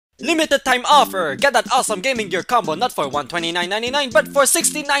Limited time offer! Get that awesome gaming gear combo not for $129.99 but for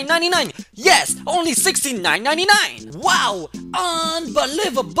 $69.99! Yes! Only $69.99! Wow!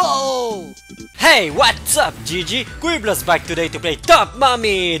 Unbelievable! Hey, what's up, GG? CouilleBleu's back today to play Top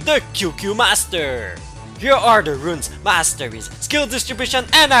Mommy, the QQ Master! Here are the runes, masteries, skill distribution,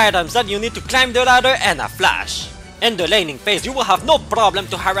 and items that you need to climb the ladder and a flash. In the laning phase, you will have no problem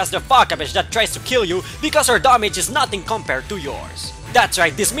to harass the fuckabitch that tries to kill you because her damage is nothing compared to yours. That's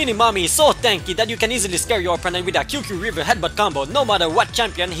right, this mini mommy is so tanky that you can easily scare your opponent with a QQ River headbutt combo no matter what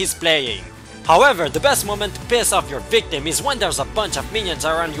champion he's playing. However, the best moment to piss off your victim is when there's a bunch of minions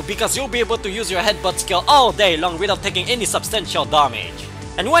around you because you'll be able to use your headbutt skill all day long without taking any substantial damage.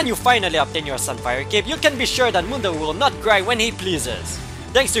 And when you finally obtain your Sunfire Cape, you can be sure that Mundo will not cry when he pleases.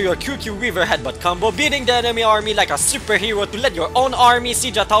 Thanks to your QQ River headbutt combo, beating the enemy army like a superhero to let your own army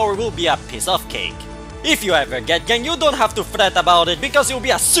siege a tower will be a piece of cake. If you ever get gang, you don't have to fret about it because you'll be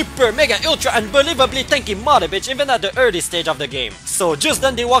a super mega ultra unbelievably tanky mother bitch even at the early stage of the game. So just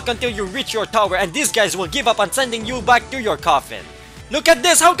then they walk until you reach your tower and these guys will give up on sending you back to your coffin. Look at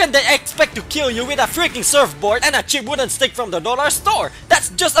this, how can they expect to kill you with a freaking surfboard and a cheap wooden stick from the dollar store?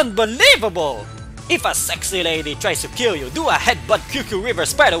 That's just unbelievable! If a sexy lady tries to kill you, do a headbutt QQ River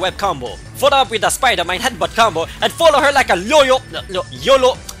spiderweb combo. Follow up with a Spider-Man headbutt combo and follow her like a loyal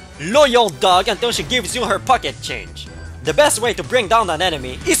dog until she gives you her pocket change. The best way to bring down an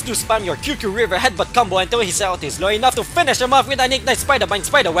enemy is to spam your QQ River headbutt combo until his health is low enough to finish him off with an Ignite Spider-Man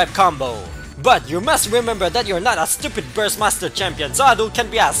spiderweb combo. But you must remember that you're not a stupid Burst Master champion, so a duel can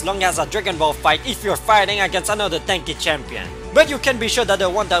be as long as a Dragon Ball fight if you're fighting against another tanky champion. But you can be sure that the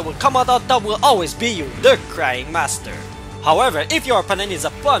one that will come out on top will always be you, the Crying Master. However, if your opponent is a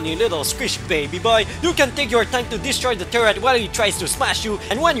funny little squish baby boy, you can take your time to destroy the turret while he tries to smash you,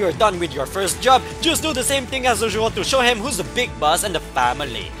 and when you're done with your first job, just do the same thing as usual to show him who's the big boss in the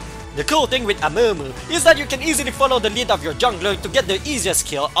family. The cool thing with Amumu is that you can easily follow the lead of your jungler to get the easiest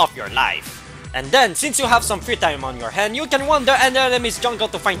kill of your life. And then, since you have some free time on your hand, you can wander in the enemy's jungle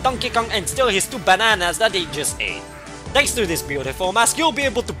to find Donkey Kong and steal his 2 bananas that he just ate. Thanks to this beautiful mask, you'll be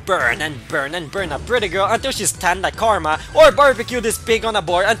able to burn a pretty girl until she's tanned like Karma, or barbecue this pig on a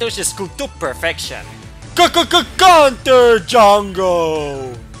board until she's cooked to perfection. Counter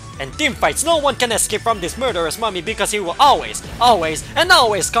jungle! And team fights, no one can escape from this murderous mummy because he will always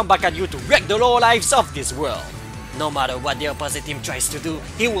come back at you to wreck the low lives of this world. No matter what the opposite team tries to do,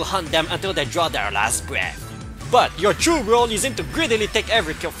 he will hunt them until they draw their last breath. But your true role isn't to greedily take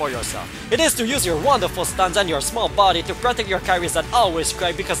every kill for yourself. It is to use your wonderful stuns and your small body to protect your carries that always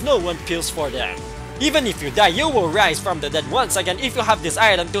cry because no one feels for them. Even if you die, you will rise from the dead once again if you have this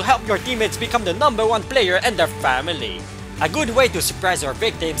item to help your teammates become the #1 player and their family. A good way to surprise your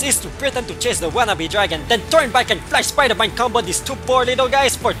victims is to pretend to chase the wannabe dragon, then turn back and flash Spider-Man combo these 2 poor little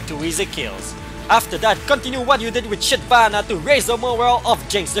guys for 2 easy kills. After that, continue what you did with Shitvana to raise the morale of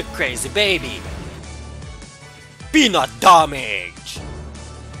Jinx the crazy baby. Peanut damage!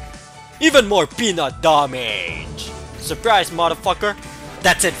 Even more peanut damage! Surprise, motherfucker!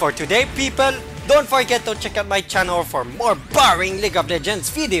 That's it for today, people! Don't forget to check out my channel for more boring League of Legends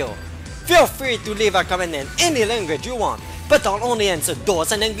video. Feel free to leave a comment in any language you want, but I'll only answer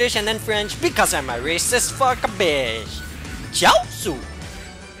those in English and in French because I'm a racist fuck bitch. Ciao!